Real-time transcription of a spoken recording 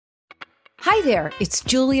Hi there, it's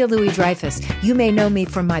Julia Louis-Dreyfus. You may know me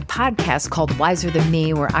from my podcast called Wiser Than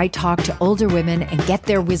Me, where I talk to older women and get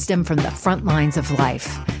their wisdom from the front lines of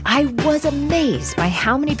life. I was amazed by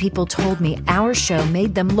how many people told me our show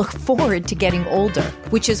made them look forward to getting older,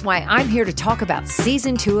 which is why I'm here to talk about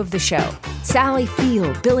Season 2 of the show. Sally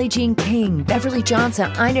Field, Billie Jean King, Beverly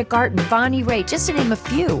Johnson, Ina Garten, Bonnie Raitt, just to name a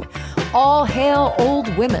few. All hail old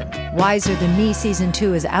women. Wiser Than Me Season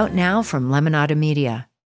 2 is out now from Lemonada Media.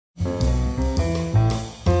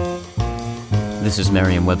 This is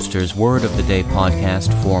Merriam-Webster's Word of the Day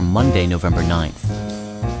podcast for Monday, November 9th.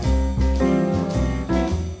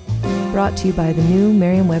 Brought to you by the new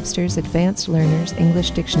Merriam-Webster's Advanced Learners English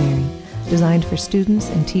Dictionary, designed for students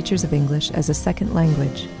and teachers of English as a second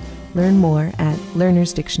language. Learn more at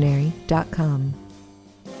learnersdictionary.com.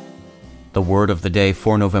 The word of the day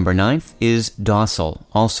for November 9th is docile,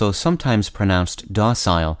 also sometimes pronounced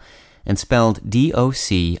docile, and spelled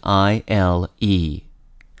D-O-C-I-L-E.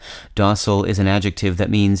 Docile is an adjective that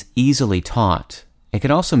means easily taught. It can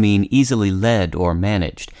also mean easily led or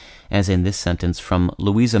managed, as in this sentence from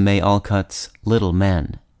Louisa May Alcott's Little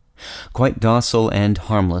Men. Quite docile and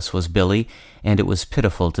harmless was Billy, and it was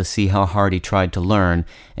pitiful to see how hard he tried to learn,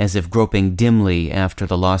 as if groping dimly after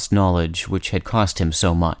the lost knowledge which had cost him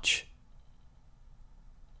so much.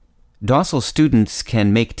 Docile students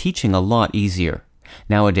can make teaching a lot easier.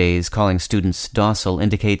 Nowadays, calling students docile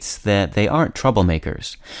indicates that they aren't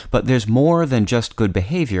troublemakers, but there's more than just good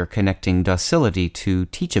behavior connecting docility to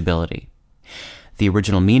teachability. The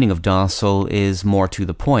original meaning of docile is more to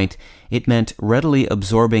the point. It meant readily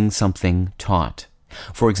absorbing something taught.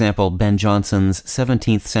 For example, Ben Jonson's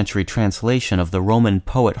 17th century translation of the Roman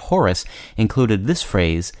poet Horace included this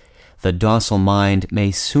phrase, "The docile mind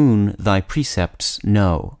may soon thy precepts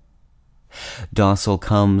know." Docile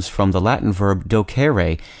comes from the Latin verb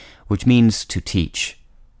docēre, which means to teach.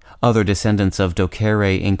 Other descendants of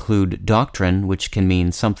docēre include doctrine, which can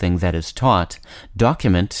mean something that is taught,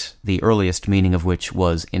 document, the earliest meaning of which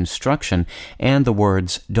was instruction, and the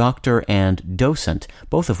words doctor and docent,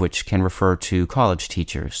 both of which can refer to college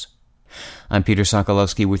teachers. I'm Peter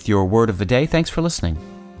Sokolowski with your Word of the Day. Thanks for listening.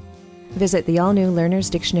 Visit the all-new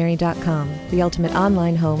learnersdictionary.com, the ultimate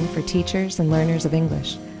online home for teachers and learners of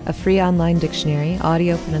English. A free online dictionary,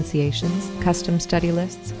 audio pronunciations, custom study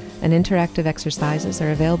lists, and interactive exercises are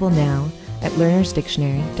available now at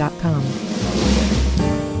learnersdictionary.com.